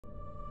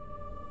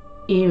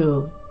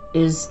Ew,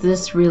 is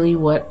this really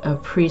what a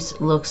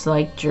priest looks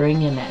like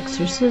during an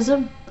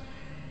exorcism?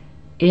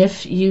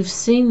 If you've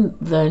seen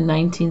the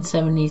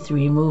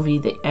 1973 movie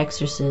The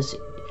Exorcist,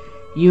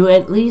 you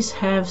at least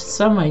have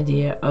some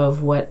idea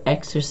of what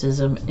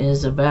exorcism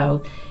is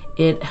about.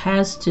 It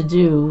has to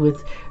do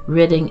with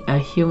ridding a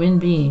human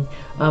being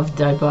of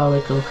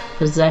diabolical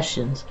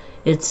possessions.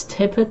 It's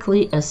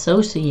typically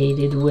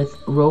associated with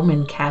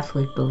Roman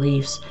Catholic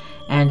beliefs,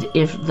 and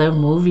if the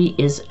movie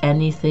is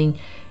anything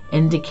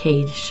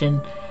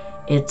indication,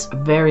 it's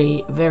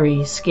very,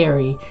 very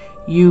scary.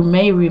 You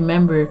may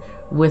remember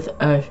with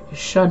a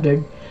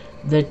shudder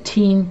the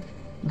teen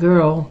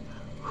girl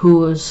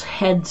whose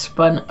head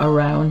spun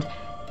around,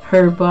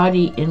 her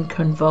body in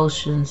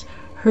convulsions,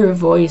 her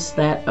voice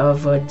that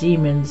of a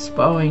demon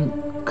spewing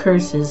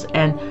curses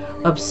and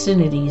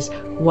obscenities,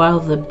 while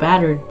the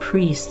battered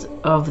priest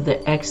of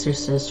The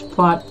Exorcist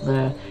fought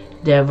the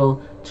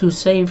devil to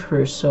save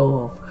her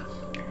soul.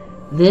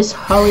 This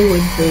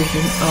Hollywood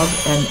version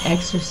of an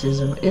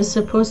exorcism is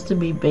supposed to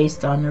be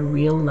based on a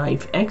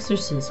real-life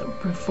exorcism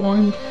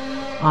performed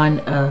on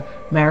a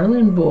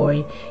Maryland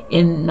boy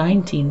in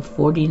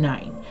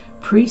 1949.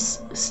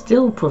 Priests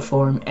still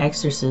perform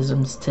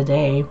exorcisms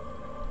today.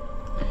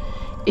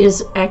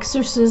 Is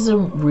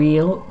exorcism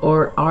real,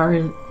 or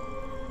are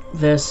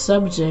the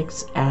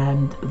subjects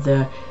and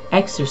the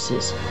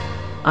exorcist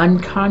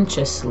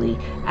unconsciously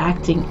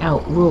acting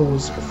out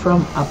roles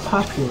from a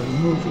popular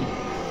movie?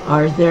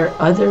 Are there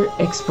other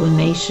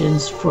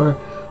explanations for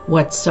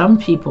what some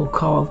people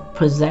call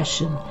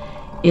possession?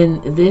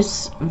 In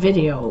this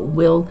video,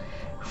 we'll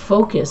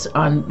focus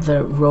on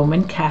the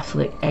Roman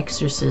Catholic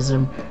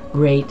exorcism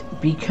rate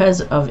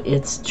because of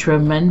its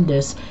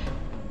tremendous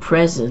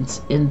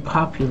presence in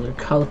popular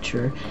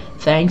culture,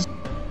 thanks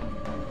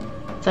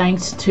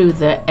to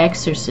The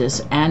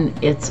Exorcist and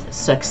its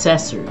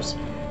successors.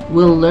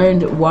 We'll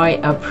learn why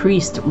a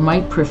priest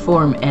might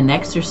perform an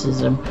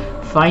exorcism,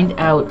 find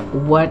out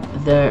what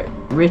the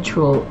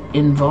ritual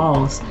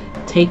involves,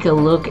 take a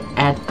look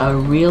at a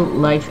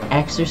real-life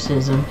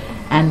exorcism,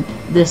 and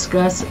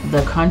discuss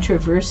the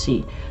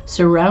controversy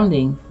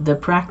surrounding the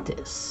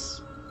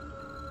practice.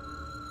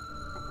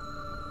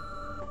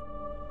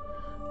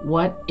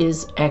 What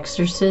is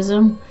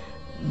exorcism?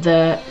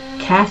 The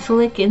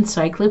Catholic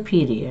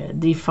Encyclopedia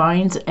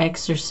defines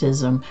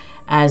exorcism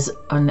as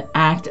an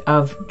act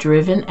of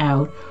driving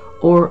out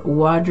or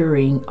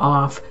warding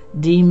off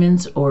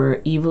demons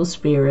or evil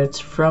spirits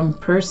from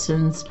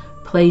persons,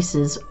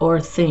 places, or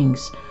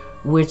things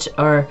which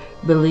are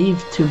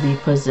believed to be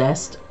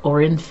possessed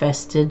or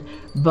infested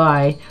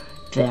by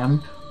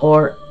them,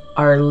 or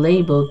are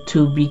labeled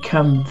to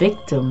become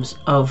victims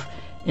of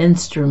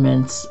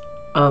instruments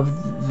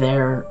of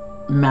their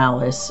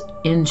malice.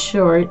 In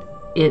short,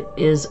 it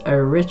is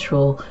a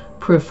ritual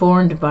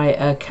performed by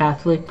a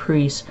Catholic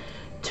priest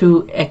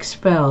to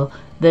expel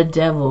the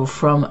devil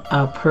from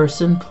a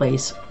person,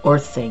 place, or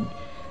thing.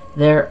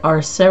 There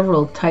are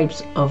several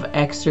types of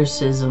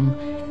exorcism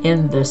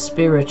in the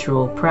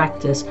spiritual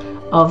practice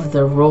of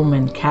the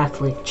Roman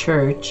Catholic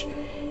Church.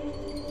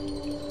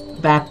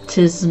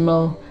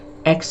 Baptismal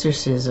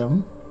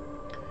exorcism: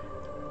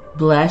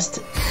 blessed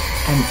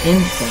an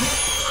infant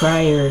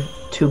prior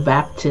to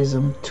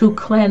baptism to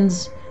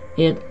cleanse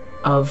it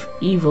of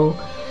evil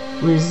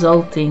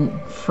resulting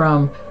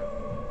from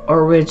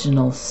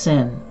original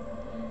sin.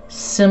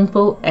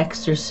 Simple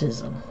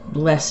exorcism: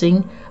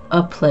 blessing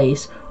a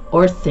place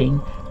or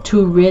thing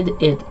to rid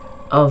it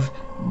of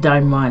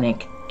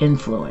demonic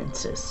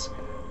influences.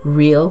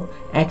 Real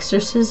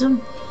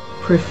exorcism: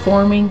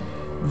 performing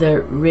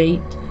the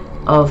rite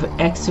of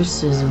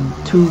exorcism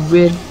to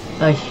rid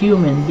a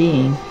human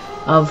being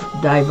of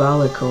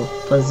diabolical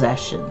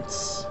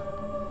possessions.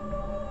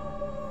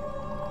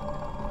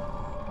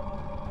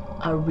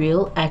 A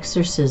real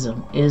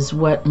exorcism is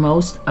what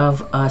most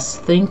of us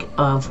think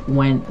of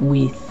when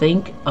we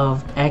think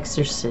of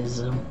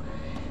exorcism.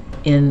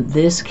 In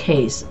this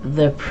case,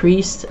 the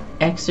priest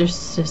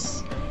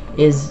exorcist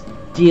is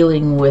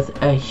dealing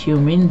with a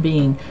human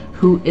being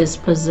who is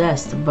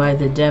possessed by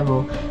the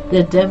devil.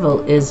 The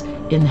devil is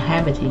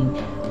inhabiting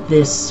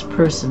this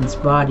person's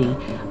body.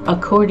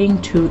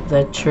 According to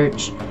the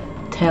church,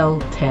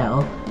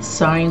 telltale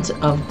signs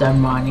of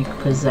demonic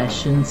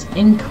possessions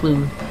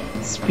include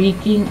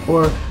speaking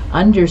or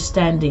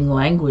understanding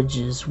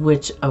languages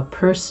which a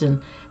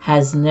person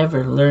has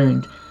never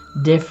learned,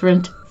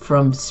 different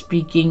from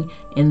speaking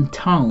in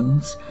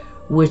tongues,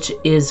 which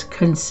is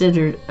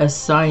considered a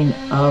sign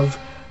of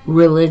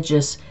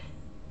religious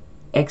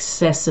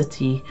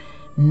excessity,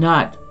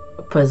 not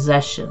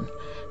possession.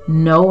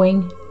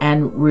 Knowing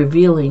and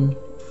revealing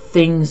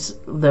things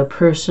the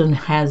person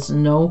has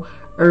no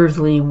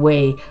earthly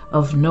way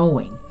of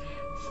knowing.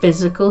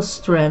 Physical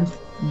strength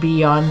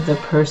beyond the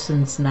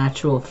person's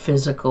natural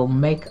physical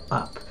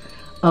makeup.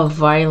 A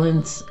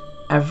violent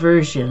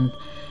aversion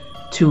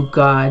to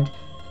God,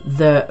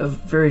 the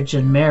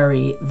Virgin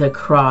Mary, the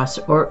cross,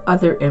 or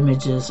other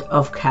images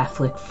of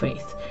Catholic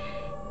faith.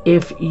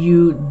 If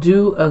you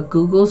do a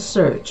Google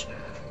search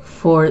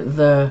for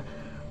the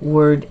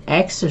word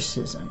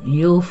exorcism,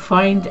 you'll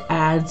find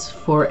ads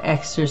for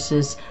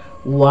Exorcist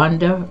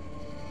Wanda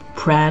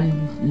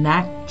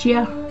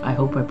Pranakya, I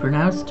hope I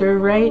pronounced her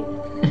right,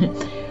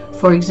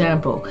 for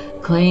example,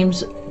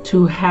 claims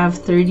to have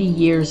 30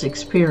 years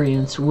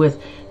experience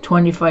with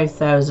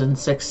 25,000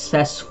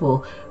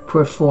 successful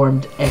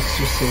performed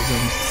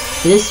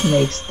exorcisms. This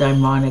makes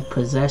demonic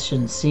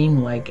possession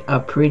seem like a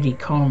pretty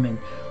common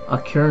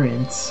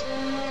occurrence,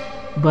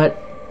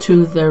 but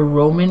to the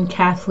Roman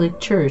Catholic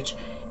Church,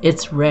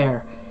 it's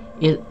rare.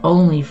 It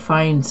only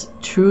finds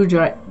true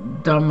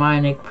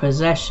demonic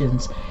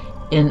possessions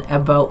in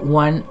about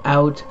 1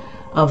 out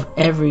of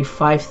every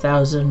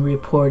 5,000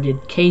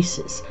 reported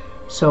cases.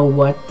 So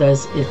what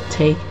does it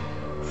take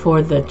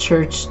for the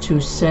church to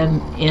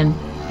send in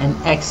an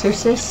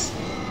exorcist?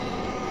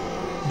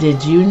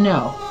 Did you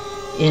know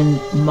in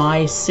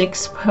My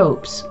Six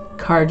Popes,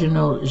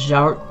 Cardinal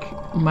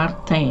Jacques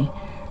Martin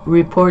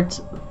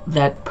reports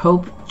that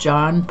Pope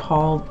John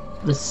Paul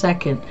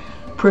II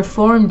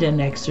performed an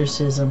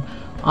exorcism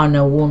on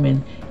a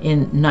woman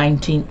in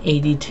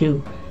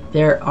 1982.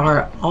 There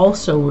are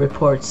also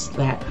reports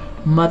that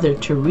Mother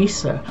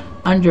Teresa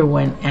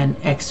underwent an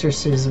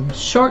exorcism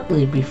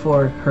shortly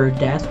before her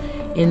death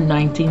in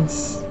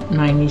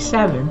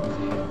 1997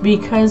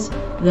 because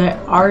the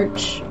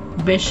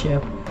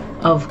Archbishop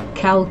of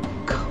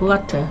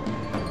Calcutta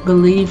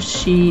believed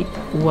she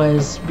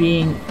was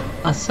being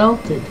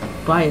assaulted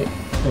by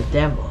the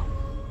devil.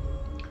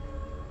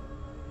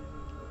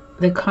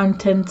 The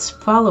contents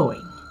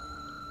following: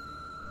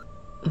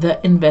 the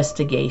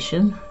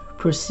investigation,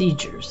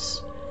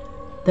 procedures,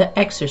 the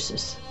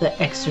exorcist, the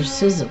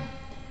exorcism,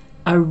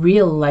 a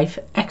real-life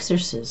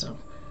exorcism,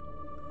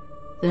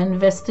 the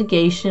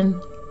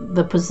investigation,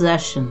 the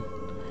possession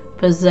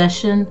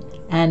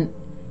and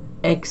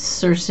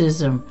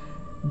exorcism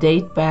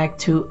date back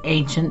to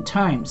ancient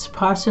times,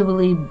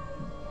 possibly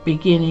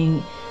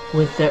beginning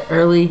with the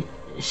early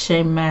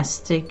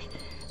shamanistic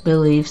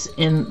beliefs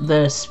in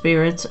the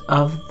spirits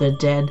of the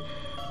dead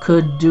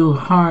could do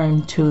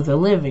harm to the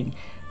living.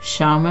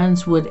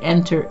 Shamans would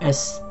enter a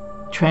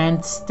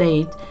trance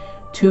state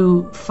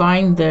to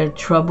find the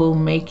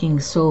trouble-making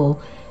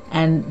soul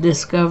and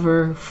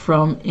discover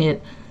from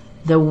it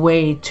the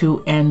way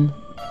to end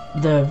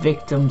the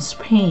victim's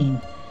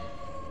pain.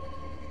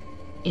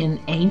 In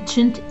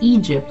ancient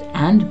Egypt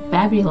and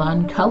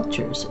Babylon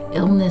cultures,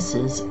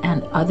 illnesses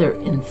and other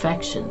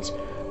infections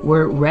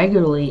were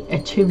regularly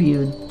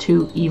attributed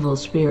to evil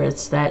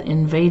spirits that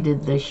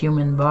invaded the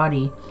human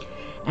body,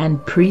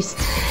 and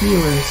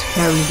priest-healers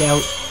carried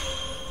out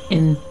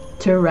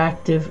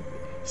interactive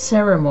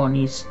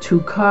ceremonies to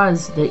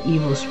cause the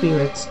evil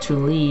spirits to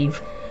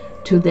leave.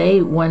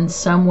 Today, when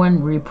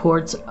someone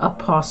reports a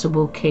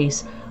possible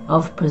case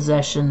of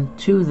possession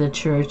to the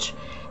church,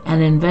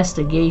 an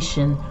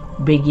investigation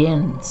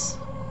begins.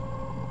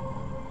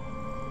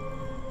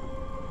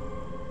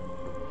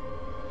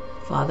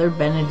 Father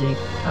Benedict,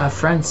 a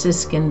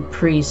Franciscan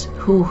priest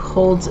who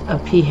holds a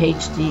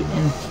PhD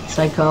in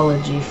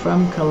psychology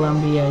from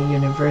Columbia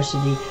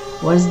University,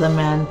 was the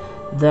man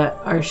the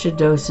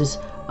Archdiocese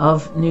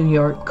of New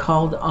York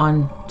called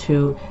on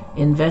to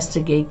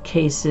investigate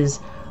cases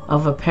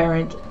of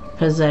apparent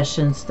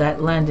possessions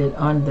that landed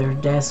on their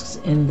desks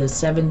in the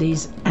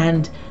 70s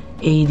and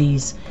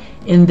 80s.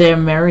 In The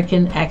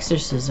American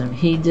Exorcism,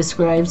 he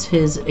describes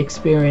his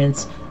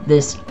experience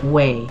this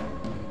way.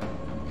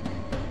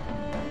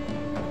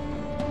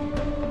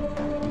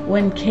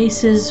 When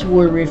cases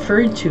were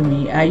referred to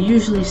me, I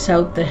usually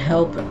sought the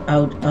help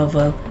out of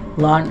a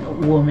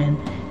blonde woman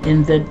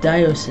in the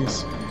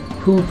diocese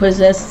who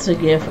possessed a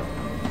gift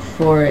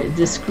for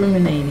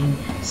discriminating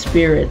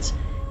spirits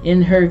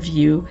in her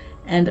view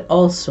and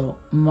also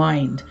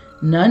mind.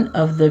 None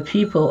of the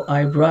people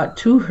I brought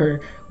to her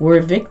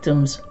were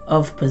victims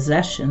of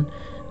possession.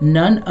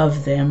 None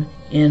of them,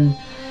 in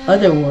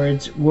other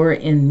words, were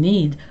in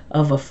need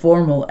of a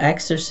formal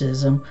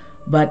exorcism,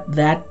 but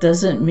that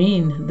doesn't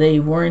mean they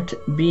weren't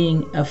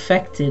being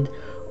affected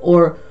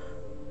or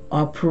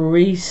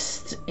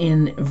oppressed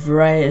in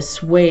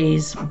various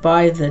ways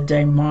by the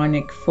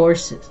demonic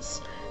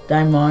forces.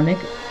 Demonic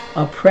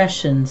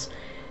oppressions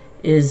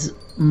is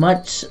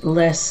much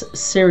less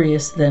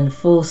serious than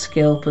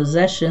full-scale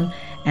possession,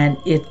 and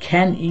it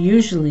can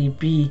usually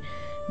be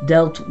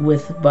dealt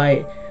with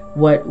by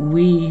what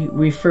we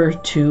refer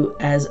to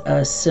as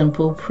a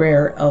simple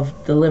prayer of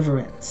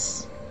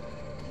deliverance.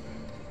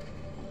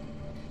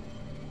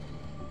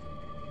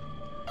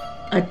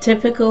 A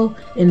typical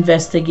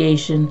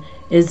investigation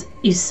is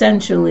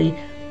essentially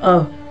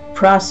a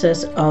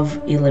process of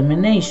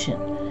elimination.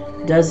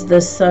 Does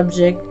the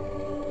subject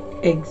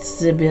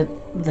exhibit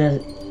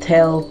the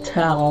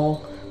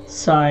telltale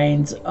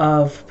signs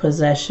of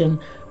possession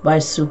by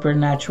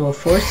supernatural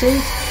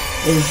forces?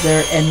 Is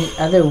there any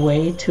other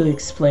way to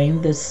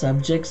explain the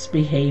subject's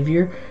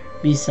behavior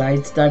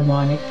besides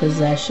demonic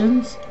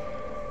possessions?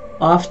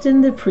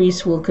 Often the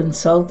priest will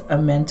consult a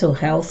mental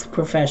health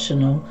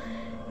professional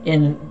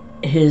in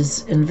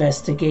his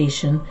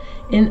investigation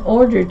in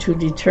order to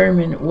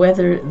determine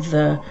whether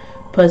the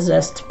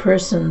possessed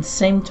person's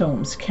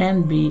symptoms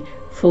can be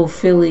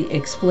fully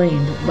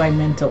explained by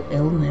mental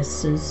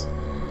illnesses.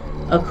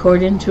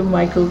 According to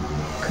Michael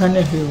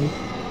Cunahu,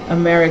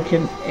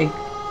 American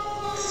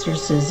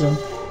Exorcism,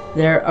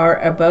 there are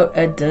about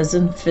a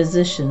dozen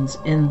physicians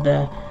in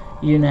the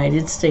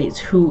United States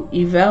who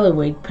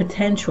evaluate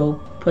potential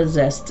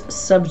possessed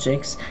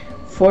subjects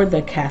for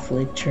the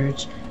Catholic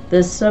Church.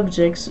 The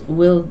subjects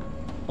will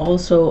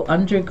also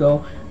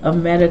undergo a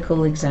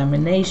medical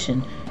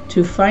examination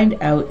to find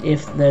out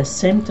if the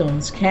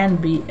symptoms can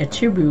be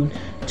attributed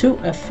to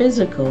a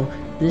physical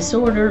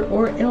disorder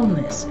or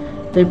illness.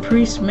 The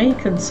priest may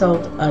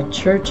consult a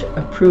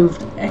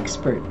church-approved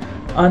expert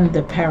on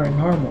the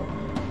paranormal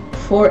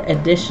for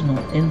additional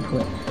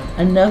input.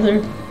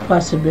 Another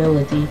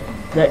possibility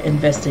the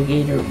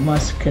investigator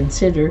must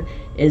consider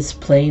is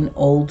plain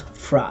old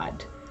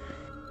fraud.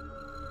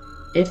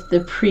 If the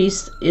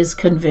priest is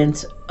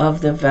convinced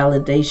of the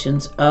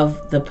validations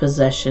of the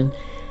possession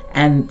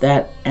and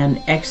that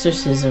an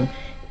exorcism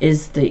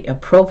is the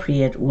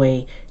appropriate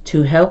way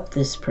to help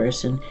this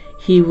person,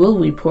 he will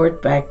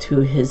report back to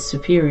his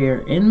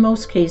superior, in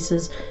most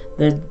cases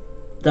the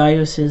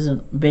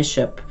diocesan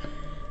bishop,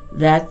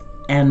 that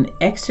an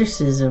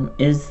exorcism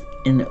is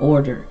in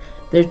order.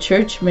 The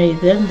church may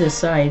then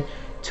decide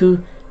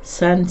to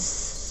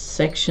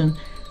sanction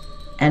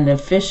an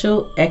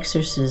official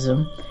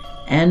exorcism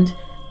and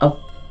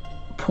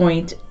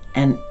appoint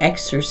an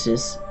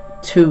exorcist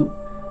to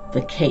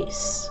the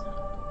case.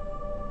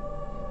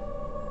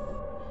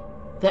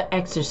 The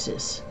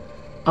exorcist.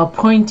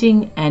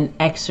 Appointing an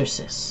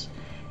exorcist.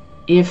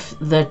 If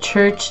the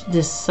church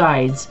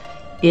decides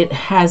it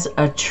has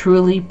a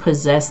truly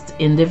possessed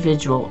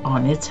individual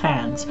on its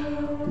hands,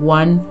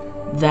 one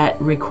that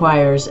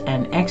requires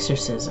an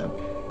exorcism,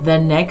 the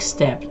next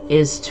step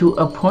is to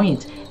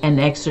appoint an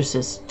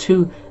exorcist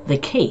to the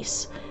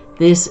case.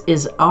 This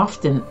is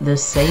often the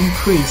same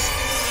priest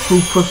who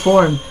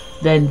performed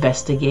the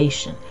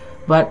investigation,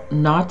 but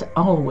not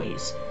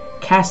always.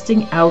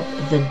 Casting out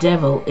the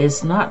devil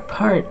is not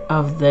part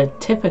of the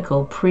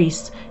typical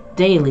priest's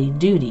daily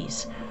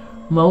duties.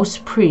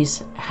 Most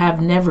priests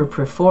have never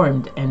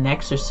performed an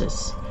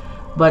exorcism,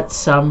 but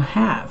some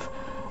have.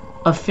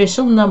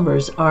 Official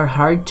numbers are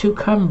hard to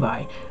come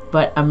by,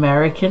 but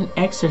American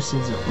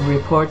Exorcism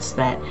reports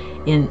that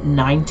in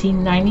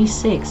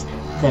 1996,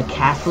 the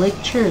Catholic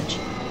Church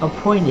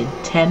appointed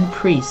 10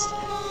 priests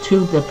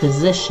to the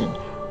position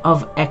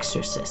of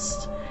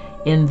exorcist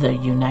in the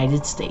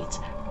United States,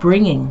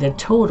 bringing the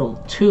total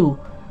to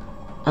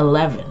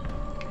 11.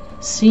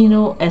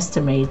 Sino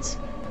estimates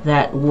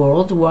that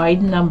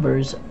worldwide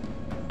numbers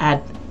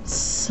at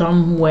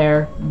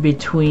somewhere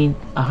between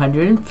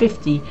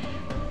 150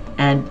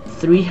 and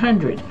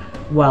 300,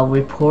 while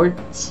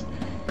reports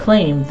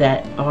claim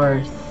that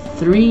are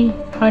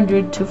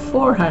 300 to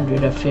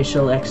 400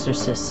 official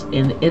exorcists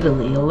in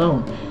Italy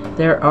alone.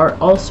 There are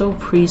also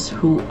priests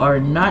who are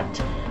not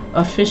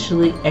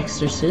officially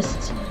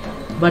exorcists,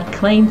 but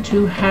claim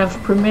to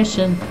have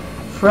permission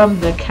from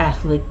the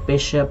Catholic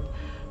bishop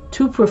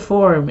to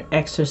perform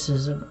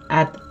exorcism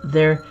at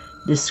their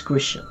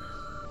discretion.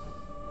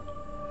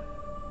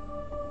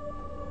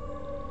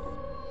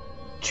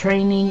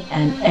 Training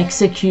and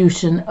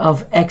execution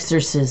of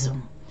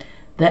exorcism.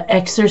 The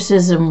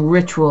exorcism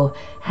ritual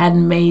had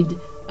made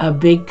a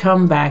big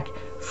comeback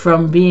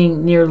from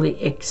being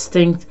nearly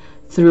extinct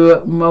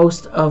through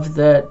most of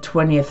the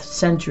 20th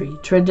century.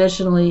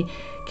 Traditionally,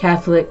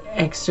 Catholic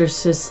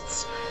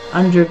exorcists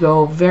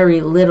undergo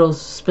very little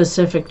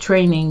specific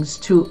trainings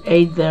to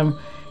aid them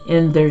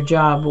in their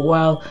job.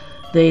 While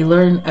they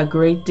learn a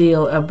great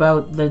deal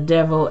about the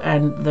devil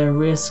and the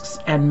risks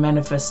and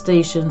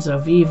manifestations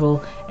of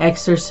evil,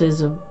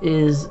 exorcism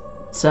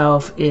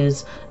itself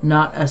is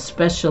not a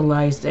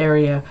specialized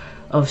area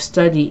of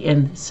study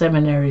in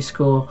seminary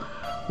school.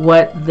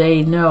 What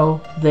they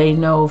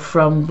know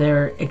from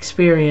their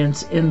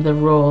experience in the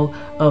role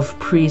of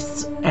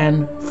priests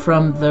and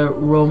from the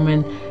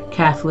Roman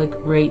Catholic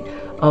rite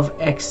of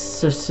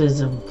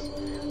exorcism,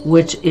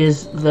 which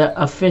is the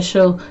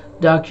official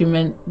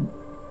document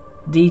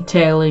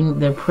detailing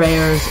the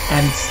prayers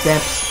and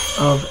steps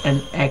of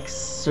an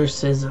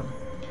exorcism.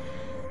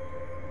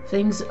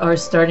 Things are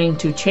starting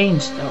to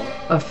change though.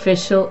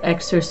 Official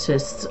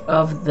exorcists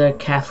of the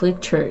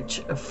Catholic Church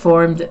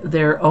formed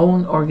their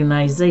own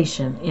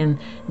organization in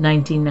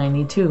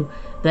 1992.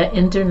 The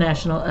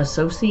International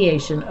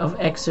Association of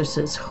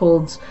Exorcists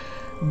holds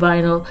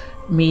biennial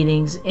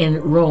meetings in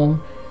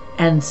Rome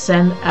and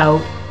send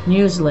out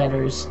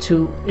newsletters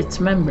to its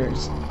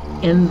members.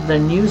 In the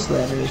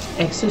newsletters,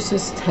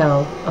 exorcists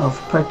tell of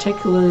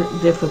particular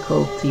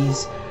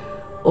difficulties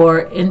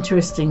or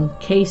interesting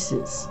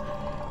cases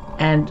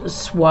and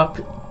swap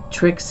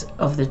tricks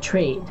of the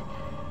trade.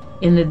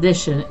 In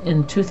addition,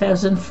 in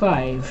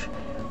 2005,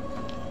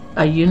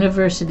 a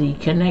university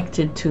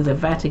connected to the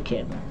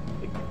Vatican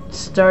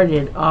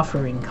started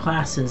offering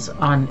classes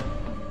on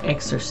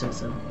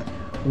exorcism.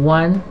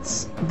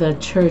 Once the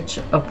church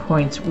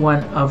appoints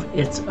one of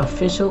its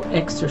official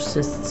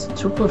exorcists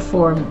to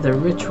perform the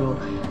ritual,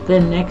 the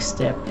next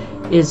step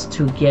is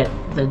to get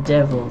the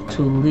devil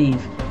to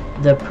leave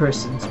the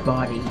person's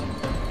body.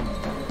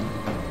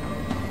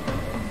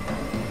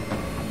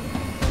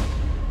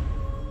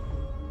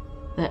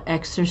 The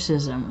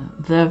exorcism.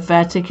 The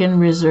Vatican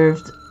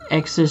reserved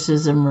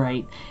exorcism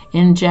rite.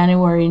 In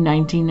January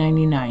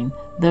 1999,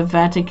 the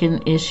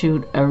Vatican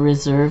issued a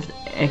reserved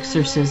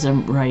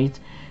exorcism rite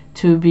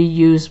to be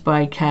used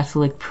by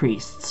Catholic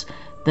priests.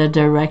 The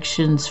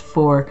directions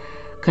for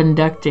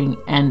conducting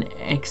an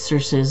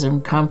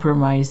exorcism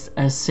comprised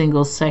a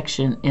single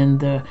section in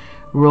the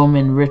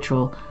Roman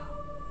ritual,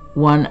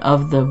 one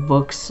of the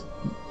books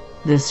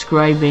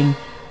describing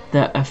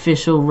the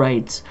official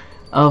rites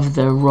of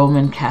the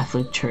Roman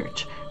Catholic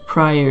Church.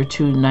 Prior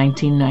to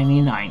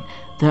 1999,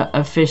 the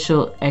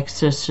official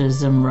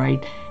exorcism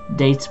rite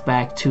dates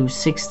back to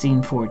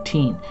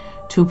 1614.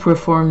 To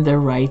perform the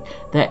rite,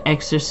 the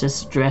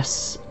exorcist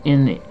dressed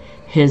in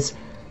his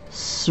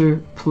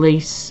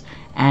surplice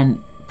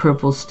and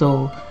purple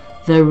stole.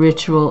 The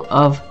ritual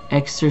of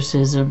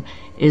exorcism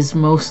is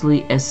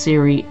mostly a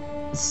series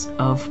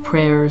of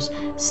prayers,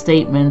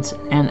 statements,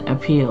 and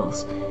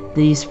appeals.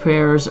 These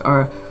prayers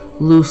are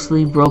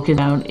loosely broken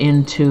down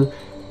into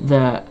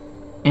the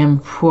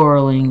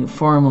imploring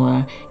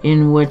formula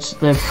in which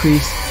the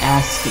priest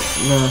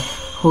asks the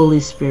Holy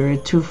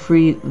Spirit to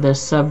free the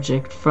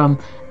subject from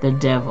the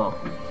devil.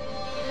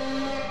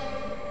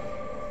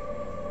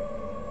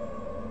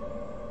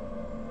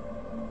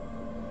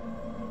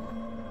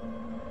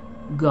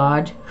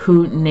 God,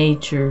 whose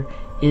nature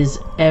is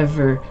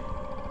ever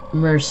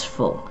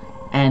merciful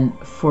and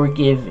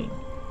forgiving,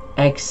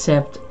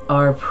 accept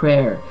our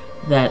prayer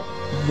that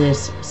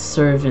this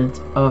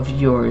servant of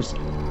yours,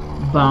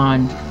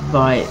 bound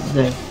by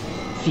the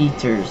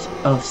fetters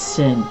of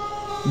sin,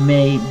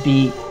 may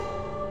be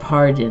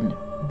pardoned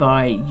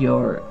by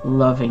your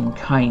loving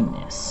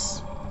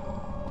kindness.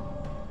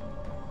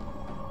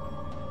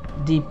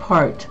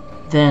 Depart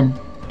then,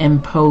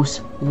 impost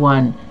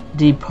one,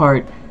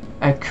 depart,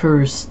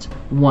 accursed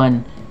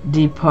one,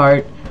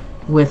 depart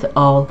with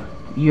all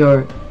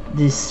your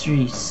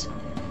distress,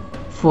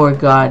 for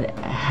God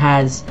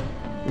has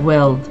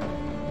willed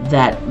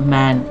that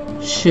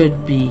man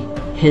should be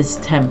his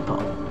temple.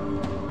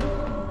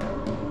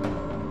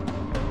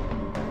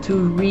 To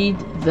read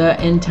the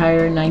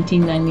entire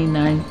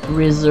 1999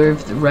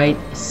 reserved rite,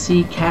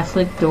 see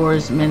Catholic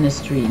Doors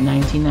Ministry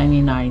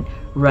 1999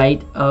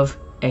 Rite of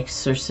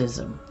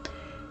Exorcism.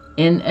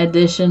 In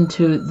addition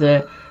to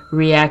the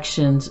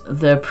reactions,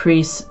 the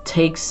priest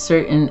takes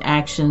certain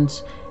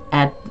actions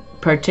at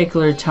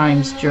particular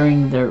times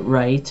during the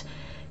rite.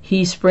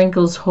 He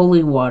sprinkles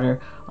holy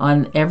water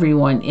on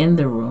everyone in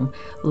the room,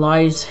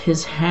 lays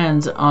his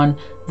hands on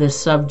the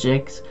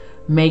subject,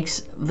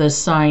 makes the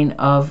sign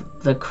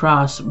of the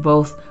cross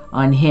both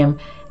on him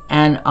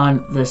and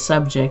on the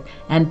subject,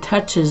 and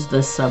touches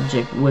the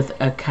subject with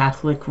a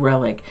Catholic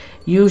relic,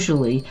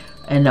 usually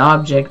an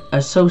object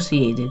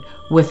associated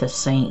with a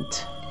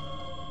saint.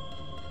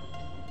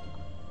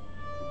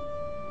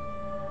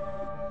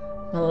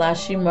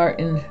 Malachi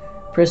Martin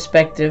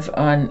Perspective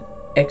on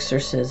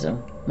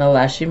Exorcism.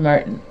 Malachi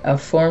Martin, a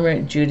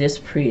former Judas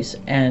priest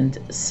and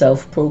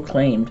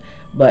self-proclaimed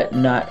but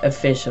not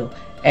official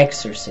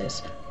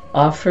exorcist,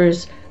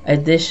 offers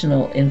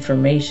additional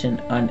information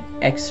on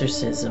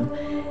exorcism,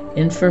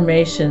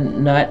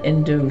 information not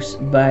induced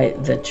by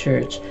the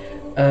Church,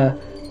 a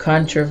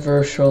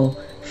controversial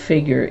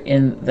figure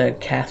in the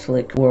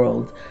Catholic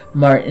world.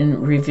 Martin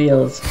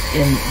reveals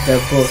in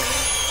the book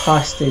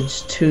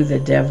Hostage to the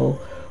Devil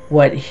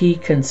what he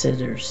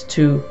considers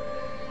to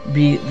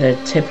be the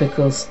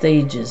typical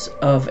stages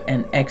of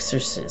an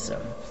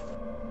exorcism.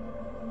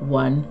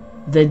 1.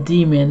 The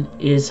demon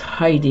is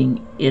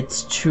hiding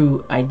its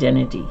true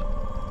identity.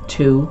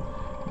 2.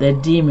 The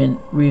demon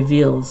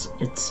reveals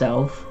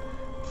itself.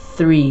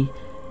 3.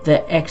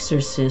 The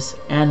exorcist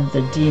and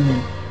the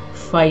demon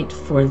fight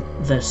for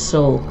the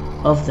soul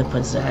of the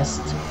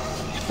possessed.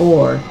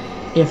 Or,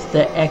 if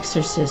the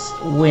exorcist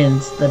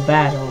wins the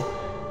battle,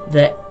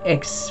 the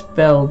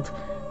expelled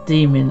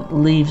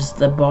demon leaves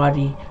the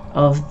body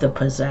of the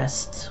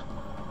possessed.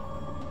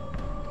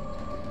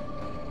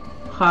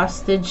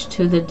 Hostage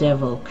to the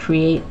Devil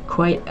create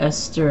quite a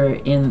stir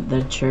in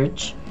the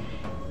Church.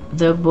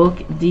 The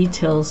book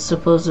details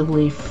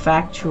supposedly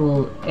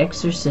factual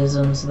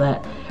exorcisms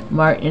that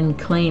Martin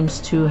claims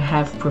to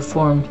have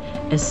performed,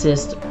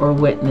 assist, or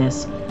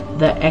witness.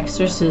 The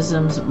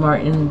exorcisms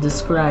Martin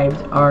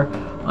described are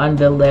on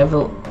the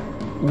level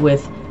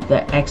with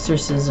the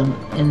exorcism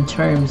in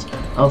terms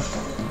of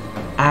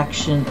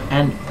action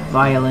and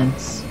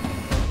violence.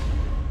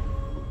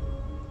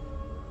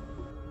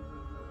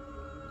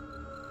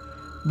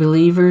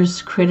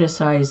 Believers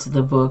criticize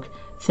the book,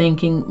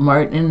 thinking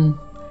Martin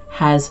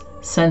has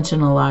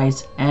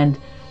sensationalized and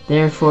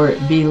therefore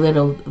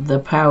belittled the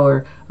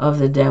power of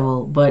the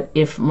devil. But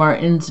if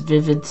Martin's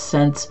vivid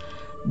sense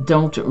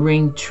don't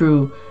ring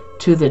true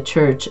to the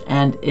Church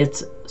and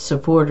its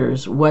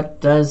supporters,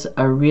 what does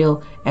a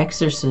real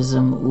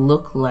exorcism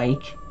look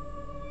like?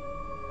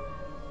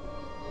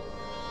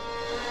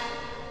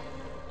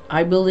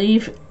 I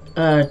believe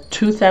A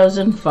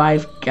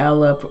 2005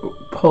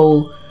 Gallup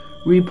poll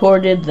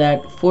reported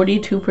that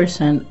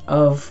 42%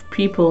 of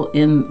people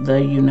in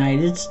the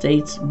United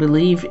States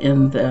believe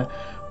in the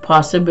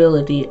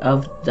possibility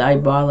of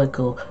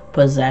diabolical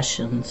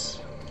possessions.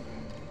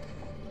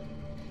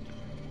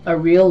 A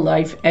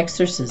real-life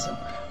exorcism.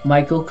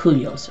 Michael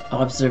Coolio's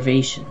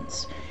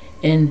observations.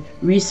 In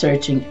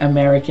researching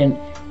American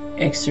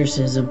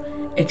exorcism,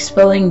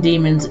 expelling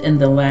demons in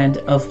the land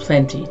of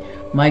plenty,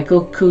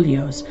 Michael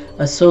Coolios,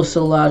 a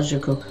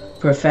sociological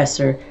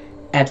professor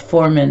at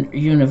Furman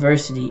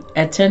University,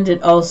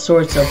 attended all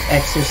sorts of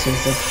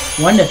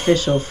exorcism. One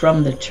official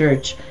from the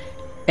church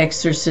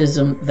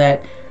exorcism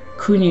that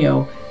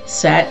Cuneo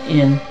sat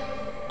in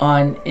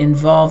on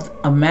involved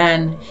a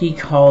man he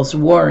calls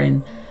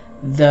Warren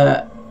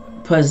the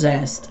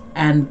Possessed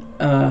and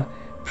a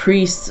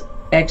priest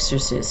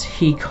exorcist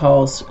he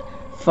calls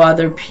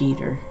Father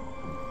Peter.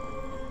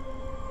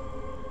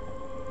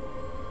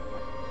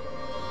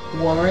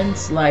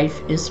 Warren's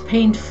life is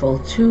painful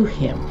to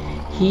him.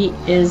 He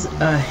is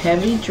a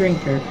heavy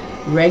drinker,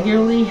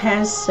 regularly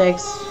has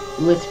sex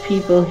with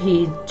people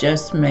he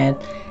just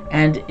met,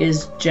 and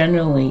is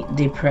generally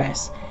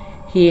depressed.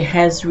 He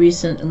has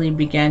recently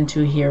begun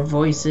to hear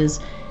voices,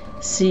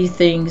 see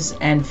things,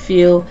 and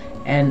feel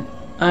an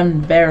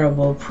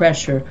unbearable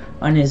pressure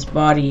on his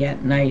body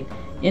at night.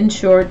 In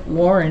short,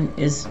 Warren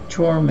is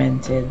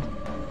tormented.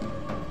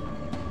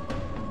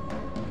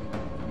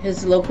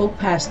 His local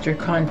pastor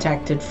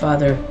contacted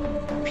Father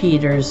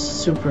Peter's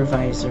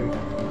supervisor,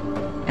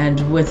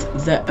 and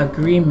with the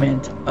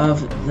agreement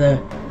of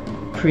the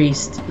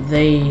priest,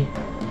 they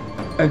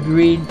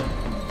agreed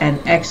an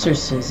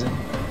exorcism.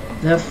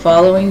 The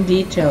following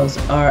details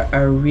are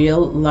a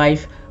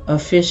real-life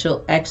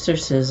official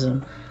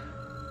exorcism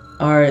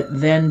are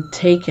then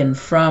taken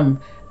from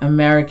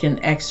American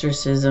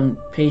Exorcism,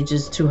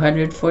 pages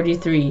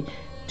 243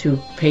 to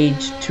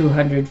page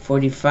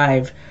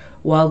 245.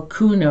 While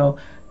Kuno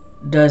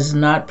does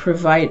not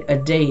provide a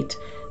date,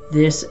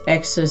 this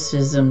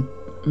exorcism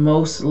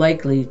most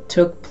likely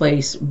took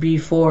place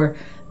before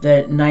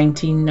the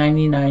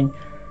 1999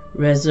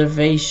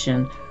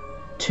 reservation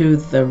to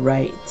the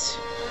right.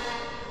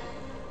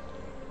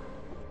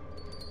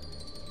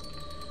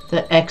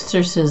 The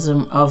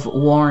Exorcism of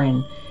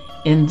Warren.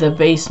 In the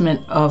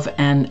basement of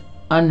an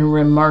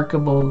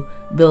unremarkable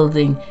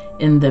building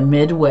in the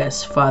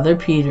Midwest, Father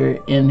Peter,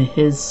 in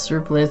his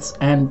surplice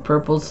and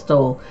purple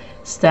stole,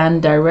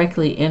 stand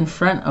directly in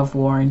front of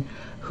Warren,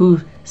 who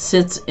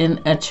sits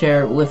in a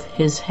chair with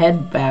his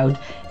head bowed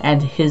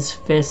and his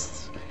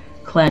fists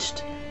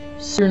clenched.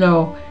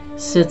 Surno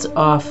sits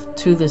off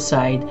to the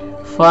side.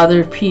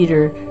 Father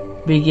Peter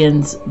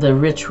begins the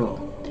ritual.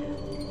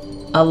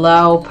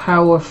 Allow,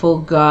 powerful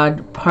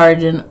God,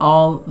 pardon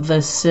all the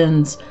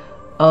sins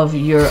of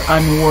your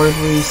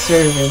unworthy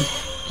servant.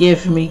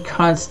 Give me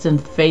constant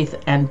faith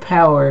and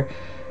power,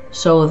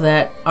 so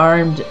that,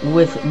 armed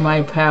with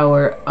my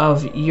power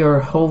of your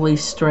holy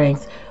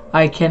strength,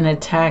 I can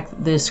attack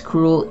this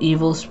cruel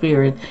evil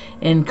spirit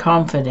in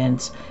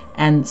confidence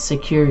and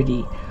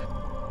security.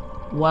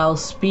 While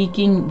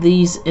speaking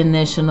these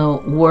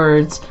initial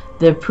words,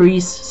 the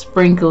priest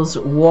sprinkles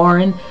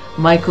Warren,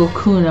 Michael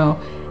Kuno,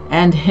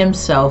 and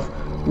himself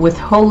with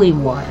holy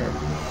water.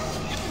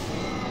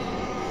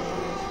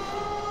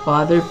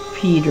 Father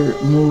Peter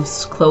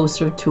moves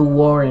closer to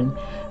Warren,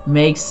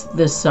 makes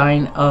the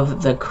sign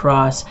of the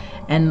cross,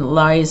 and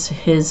lies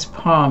his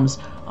palms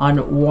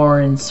on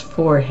Warren's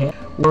forehead.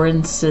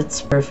 Warren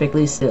sits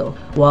perfectly still,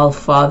 while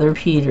Father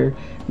Peter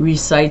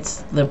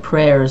recites the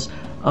prayers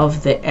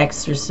of the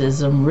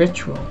exorcism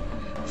ritual.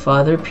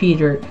 Father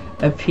Peter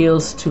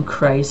appeals to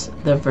Christ,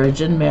 the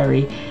Virgin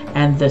Mary,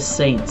 and the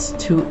saints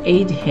to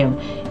aid him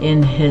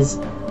in his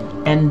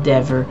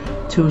endeavor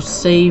to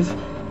save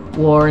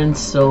Warren's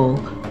soul.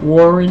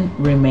 Warren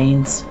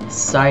remains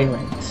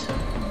silent.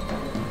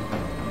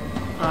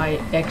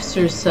 I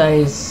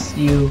exorcise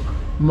you,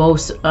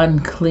 most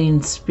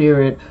unclean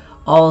spirit,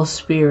 all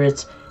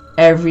spirits,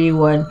 every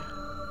one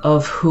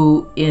of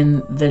who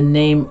in the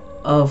name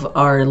of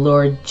our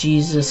Lord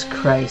Jesus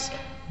Christ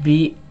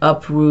be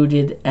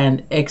uprooted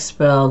and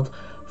expelled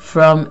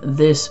from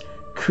this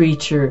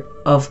creature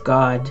of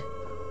God.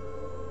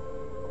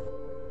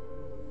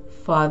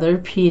 Father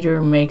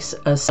Peter makes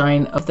a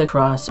sign of the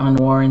cross on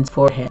Warren's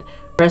forehead,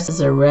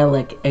 presses a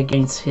relic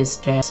against his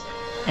chest,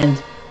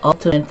 and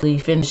ultimately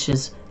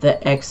finishes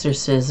the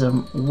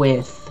exorcism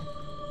with,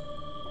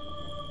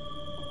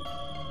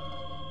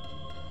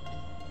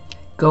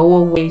 "Go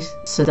away,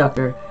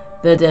 seductor.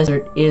 The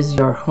desert is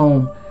your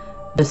home.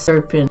 The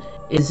serpent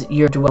is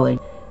your dwelling.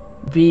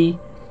 Be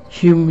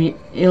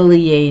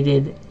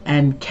humiliated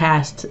and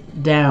cast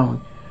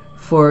down,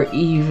 for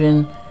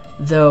even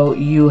though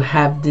you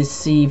have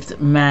deceived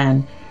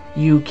man,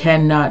 you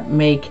cannot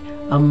make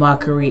a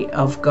mockery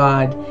of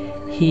God.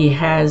 He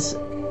has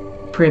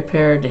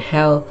prepared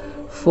hell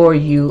for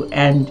you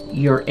and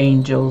your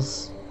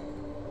angels."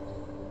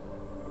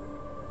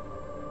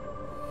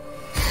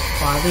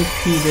 Father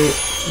Peter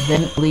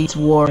then leads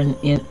Warren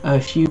in a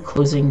few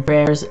closing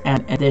prayers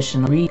and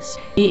additional reads.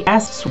 He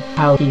asks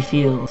how he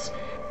feels.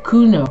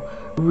 Kuno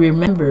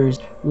remembers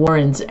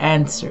Warren's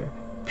answer.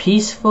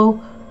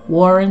 Peaceful,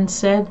 Warren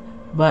said,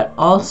 but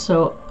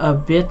also a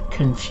bit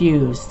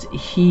confused.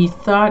 He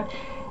thought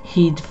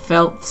he'd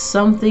felt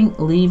something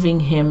leaving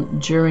him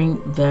during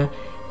the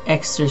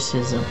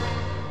exorcism,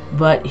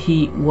 but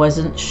he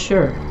wasn't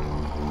sure.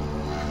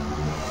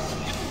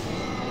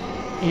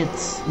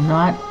 It's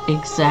not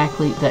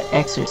exactly the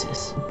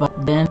Exorcist,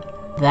 but then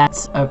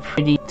that's a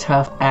pretty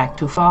tough act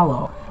to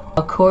follow.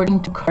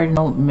 According to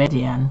Cardinal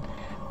Median,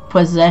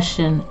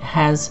 possession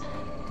has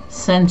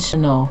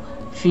sensational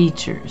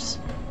features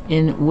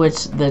in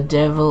which the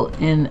devil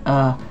in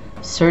a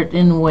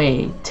certain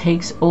way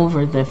takes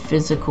over the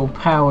physical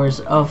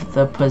powers of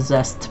the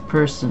possessed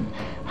person.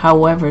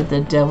 However,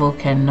 the devil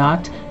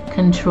cannot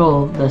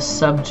control the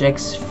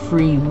subject's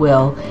free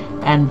will,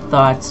 and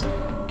thoughts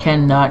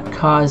cannot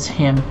cause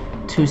him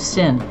to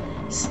sin.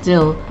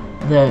 Still,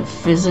 the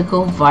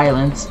physical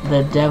violence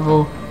the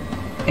devil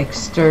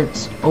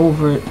exerts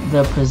over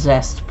the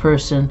possessed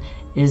person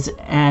is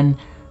an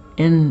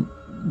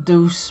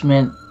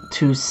inducement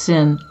to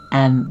sin,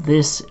 and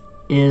this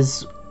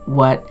is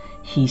what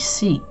he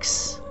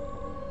seeks.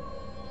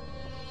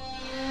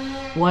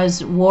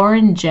 Was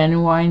Warren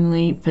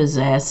genuinely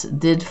possessed?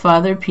 Did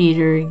Father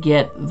Peter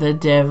get the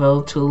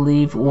devil to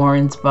leave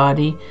Warren's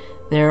body?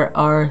 There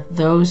are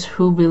those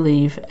who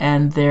believe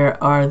and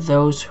there are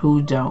those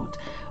who don't,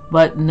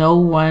 but no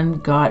one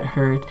got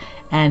hurt,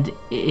 and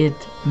it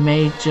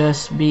may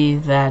just be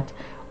that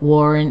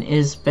Warren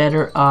is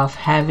better off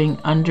having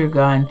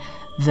undergone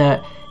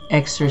the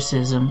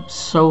exorcism,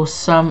 so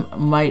some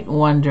might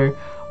wonder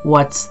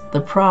what's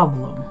the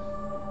problem.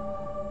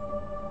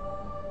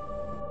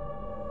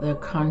 The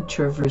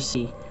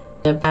controversy.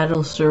 The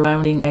battle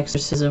surrounding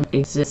exorcism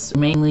exists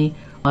mainly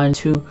on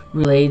two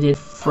related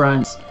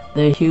fronts: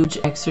 the huge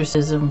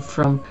exorcism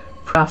from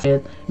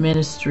prophet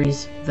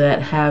ministries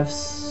that have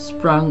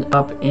sprung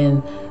up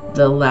in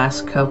the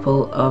last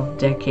couple of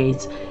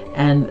decades,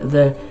 and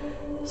the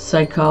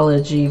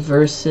psychology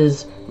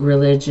versus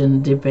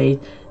religion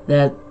debate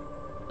that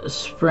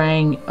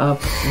sprang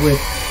up with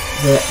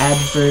the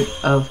advent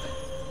of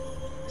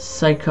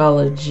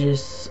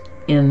psychologists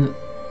in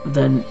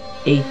the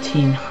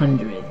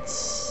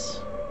 1800s.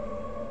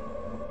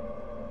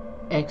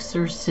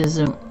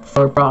 Exorcism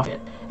for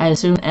profit. As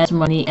soon as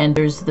money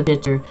enters the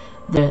picture,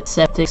 the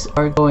skeptics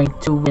are going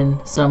to win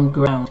some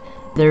ground.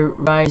 The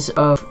rise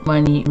of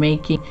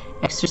money-making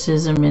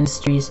exorcism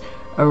ministries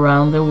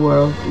around the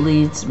world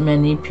leads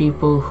many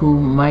people who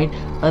might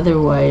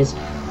otherwise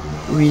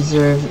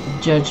reserve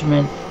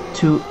judgment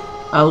to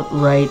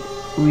outright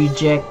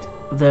reject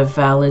the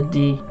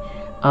validity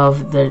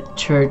of the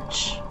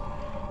church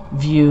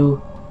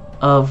view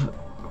of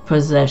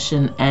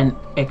possession and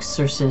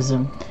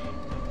exorcism,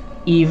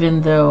 even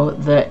though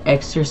the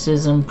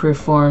exorcism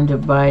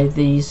performed by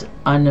these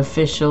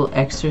unofficial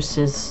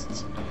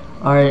exorcists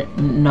are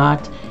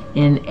not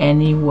in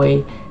any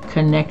way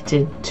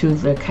connected to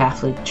the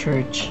Catholic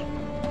Church.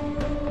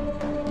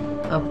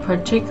 A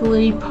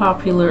particularly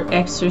popular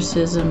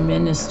exorcism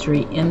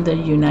ministry in the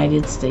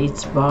United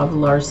States, Bob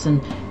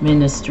Larson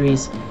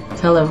Ministries,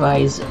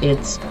 televises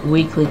its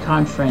weekly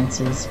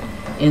conferences.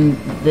 In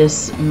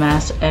this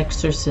mass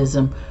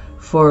exorcism,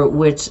 for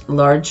which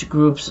large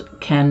groups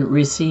can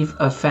receive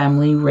a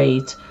family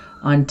rate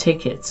on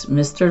tickets,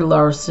 Mr.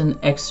 Larson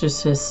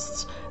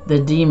exorcists the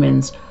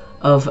demons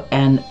of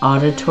an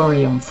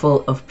auditorium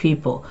full of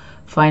people.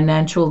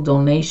 Financial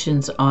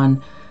donations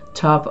on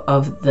top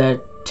of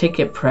the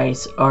ticket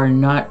price are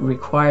not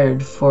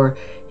required for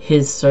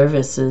his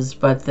services,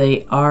 but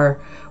they are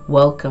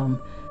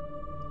welcome.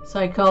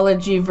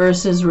 Psychology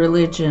versus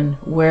religion,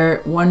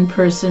 where one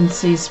person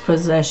sees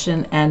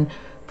possession and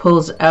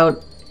pulls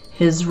out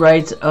his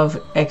rites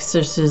of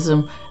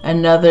exorcism,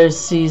 another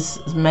sees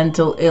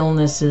mental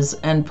illnesses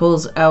and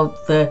pulls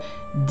out the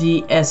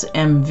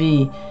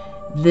DSMV.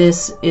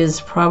 This is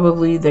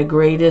probably the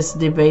greatest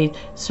debate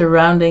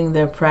surrounding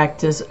the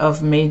practice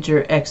of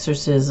major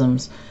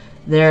exorcisms.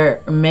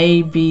 There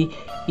may be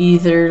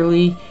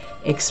eitherly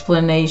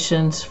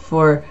explanations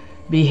for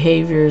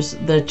behaviors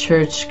the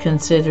Church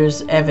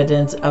considers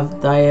evidence of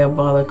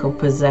diabolical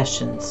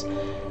possessions.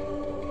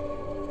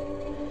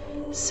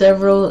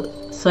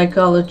 Several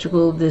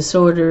psychological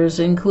disorders,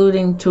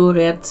 including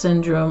Tourette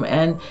syndrome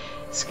and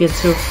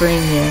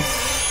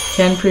schizophrenia,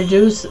 can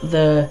produce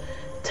the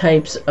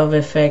types of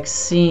effects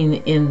seen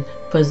in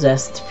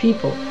possessed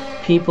people.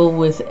 People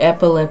with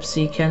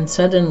epilepsy can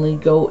suddenly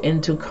go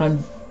into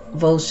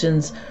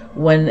convulsions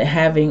when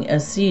having a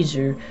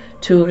seizure.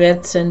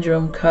 Tourette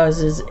syndrome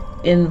causes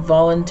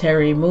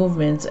involuntary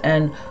movements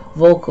and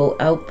vocal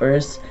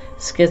outbursts.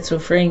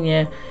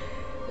 Schizophrenia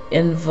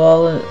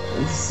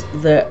involves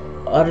the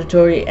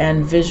auditory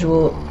and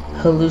visual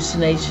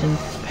hallucination,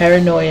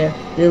 paranoia,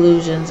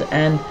 delusions,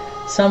 and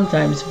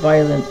sometimes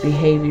violent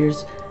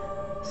behaviors.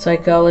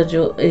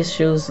 Psychological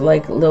issues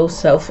like low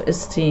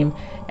self-esteem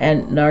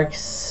and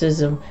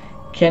narcissism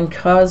can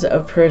cause a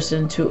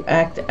person to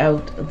act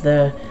out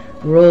the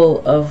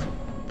role of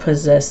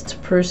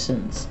possessed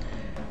persons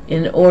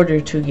in order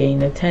to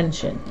gain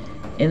attention.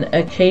 In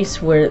a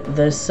case where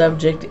the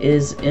subject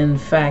is in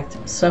fact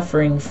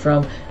suffering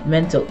from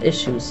mental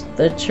issues,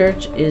 the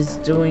church is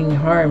doing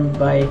harm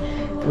by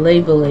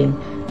labeling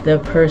the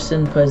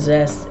person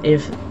possessed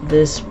if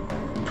this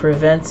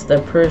prevents the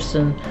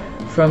person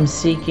from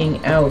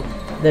seeking out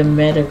the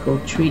medical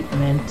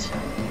treatment.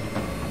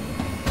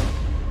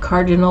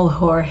 Cardinal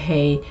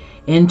Jorge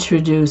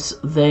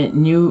introduced the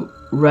new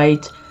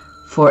rite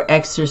for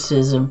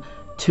exorcism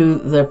to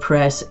the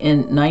press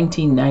in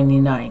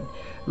 1999.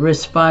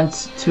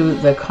 Response to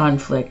the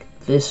conflict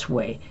this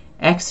way: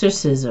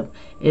 exorcism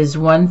is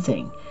one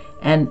thing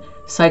and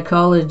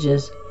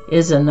psychologist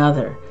is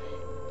another.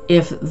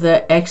 If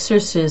the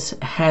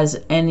exorcist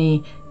has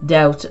any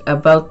doubt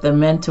about the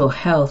mental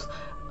health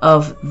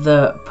of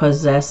the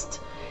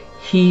possessed,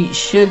 he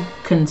should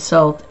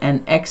consult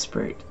an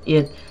expert.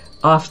 It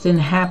often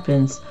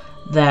happens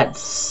that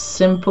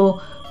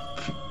simple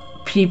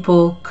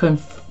people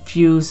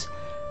confuse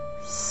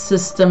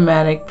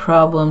systematic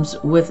problems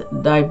with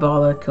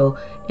diabolical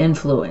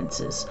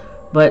influences,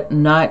 but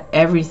not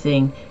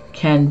everything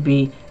can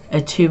be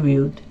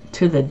attributed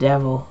to the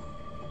devil.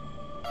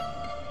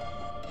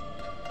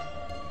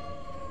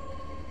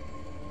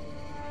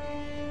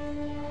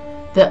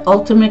 The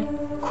ultimate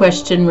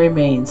question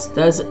remains: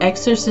 does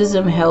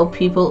exorcism help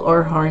people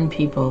or harm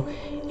people?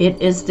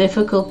 It is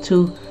difficult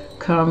to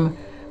come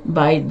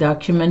by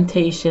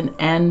documentation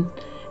and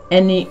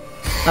any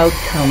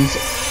outcomes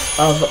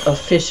of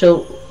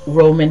official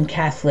Roman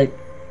Catholic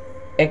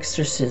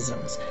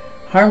exorcisms,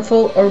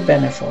 harmful or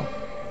beneficial.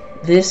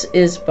 This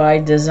is by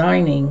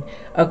designing.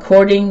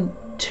 According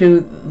to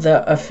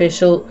the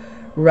official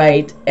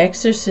rite,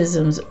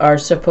 exorcisms are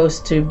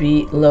supposed to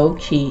be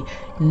low-key,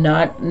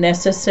 not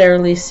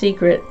necessarily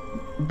secret,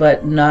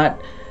 but not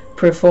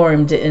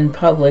performed in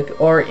public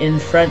or in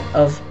front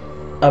of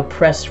a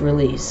press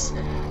release,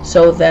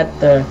 so that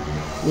the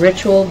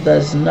ritual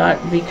does not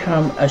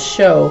become a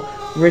show.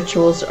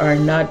 Rituals are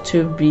not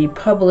to be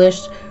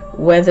published.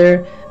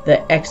 Whether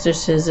the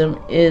exorcism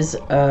is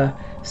a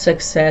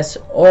success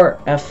or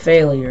a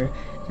failure,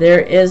 there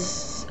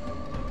is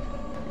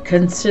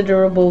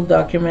considerable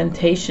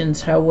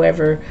documentations,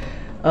 however,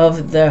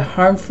 of the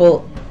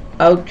harmful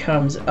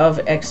outcomes of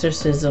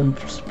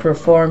exorcisms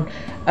performed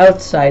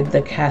outside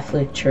the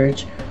Catholic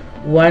Church.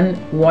 One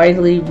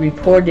widely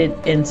reported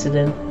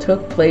incident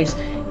took place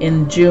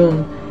in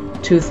June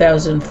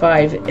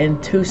 2005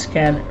 in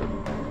Tuscan,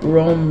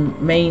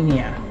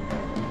 Romania.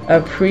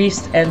 A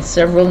priest and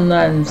several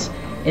nuns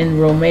in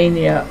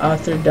Romania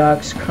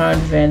Orthodox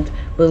convent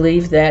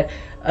believed that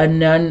a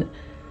nun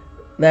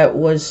that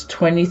was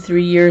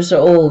 23 years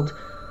old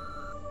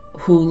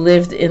who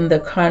lived in the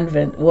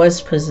convent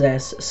was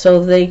possessed,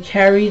 so they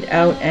carried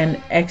out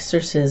an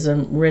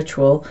exorcism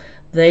ritual.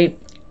 They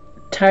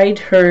tied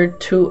her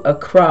to a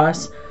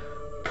cross,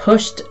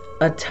 pushed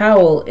a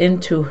towel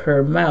into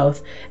her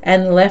mouth,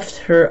 and left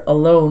her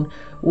alone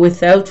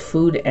without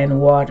food and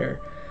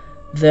water.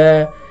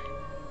 The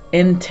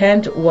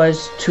intent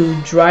was to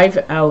drive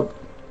out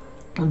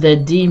the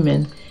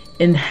demon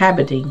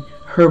inhabiting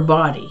her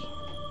body.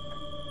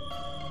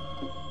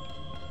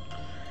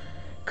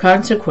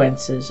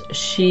 Consequences: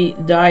 she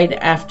died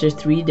after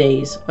 3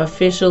 days.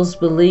 Officials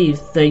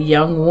believe the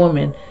young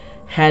woman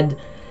had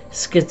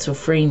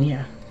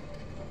schizophrenia.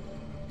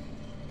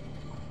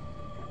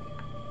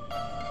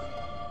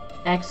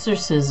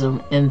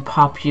 Exorcism in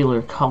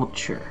popular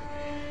culture.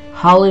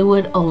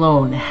 Hollywood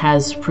alone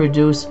has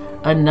produced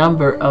a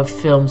number of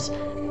films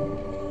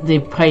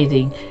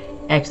depicting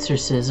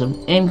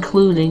exorcism,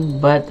 including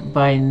but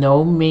by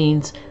no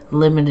means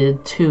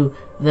limited to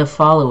the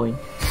following: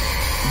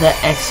 The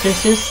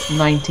Exorcist,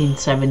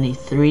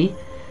 1973,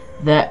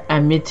 The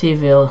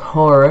Amityville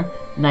Horror,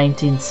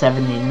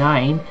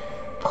 1979,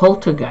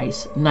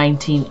 Poltergeist,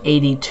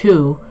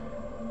 1982,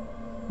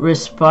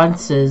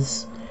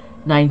 Responses,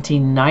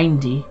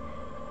 1990,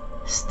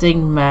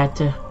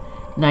 Stigmata,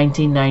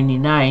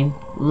 1999,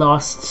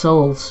 Lost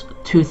Souls,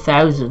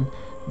 2000,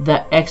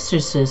 The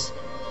Exorcist,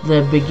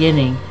 The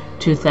Beginning,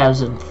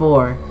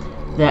 2004,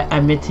 The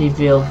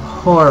Amityville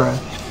Horror,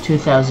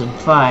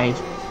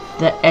 2005,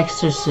 The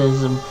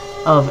Exorcism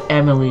of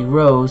Emily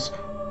Rose,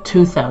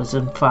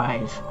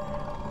 2005.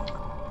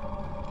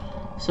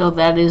 So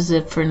that is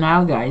it for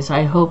now, guys.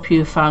 I hope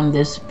you found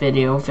this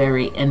video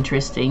very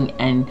interesting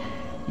and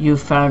you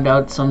found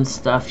out some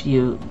stuff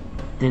you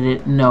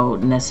didn't know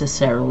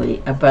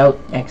necessarily about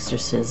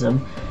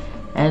exorcism.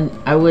 And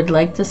I would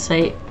like to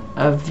say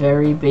a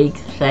very big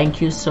thank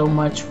you so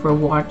much for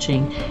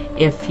watching.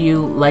 If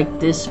you like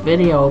this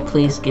video,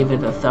 please give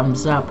it a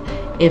thumbs up.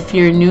 If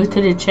you're new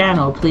to the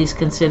channel, please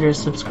consider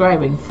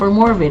subscribing for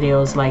more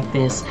videos like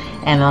this,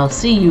 and I'll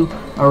see you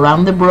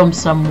around the broom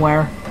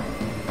somewhere.